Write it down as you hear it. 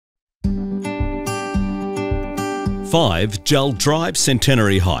5 Jull Drive,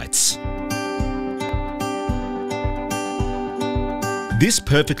 Centenary Heights. This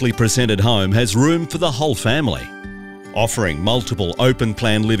perfectly presented home has room for the whole family, offering multiple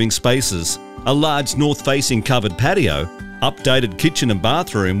open-plan living spaces, a large north-facing covered patio, updated kitchen and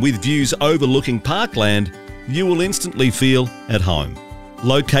bathroom with views overlooking parkland. You will instantly feel at home.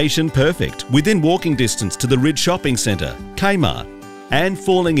 Location perfect, within walking distance to the Ridge Shopping Centre, KMart, and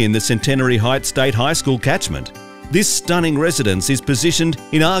falling in the Centenary Heights State High School catchment. This stunning residence is positioned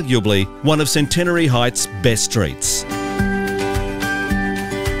in arguably one of Centenary Heights' best streets.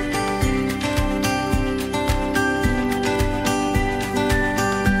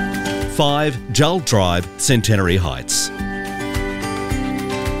 5 Jull Drive, Centenary Heights.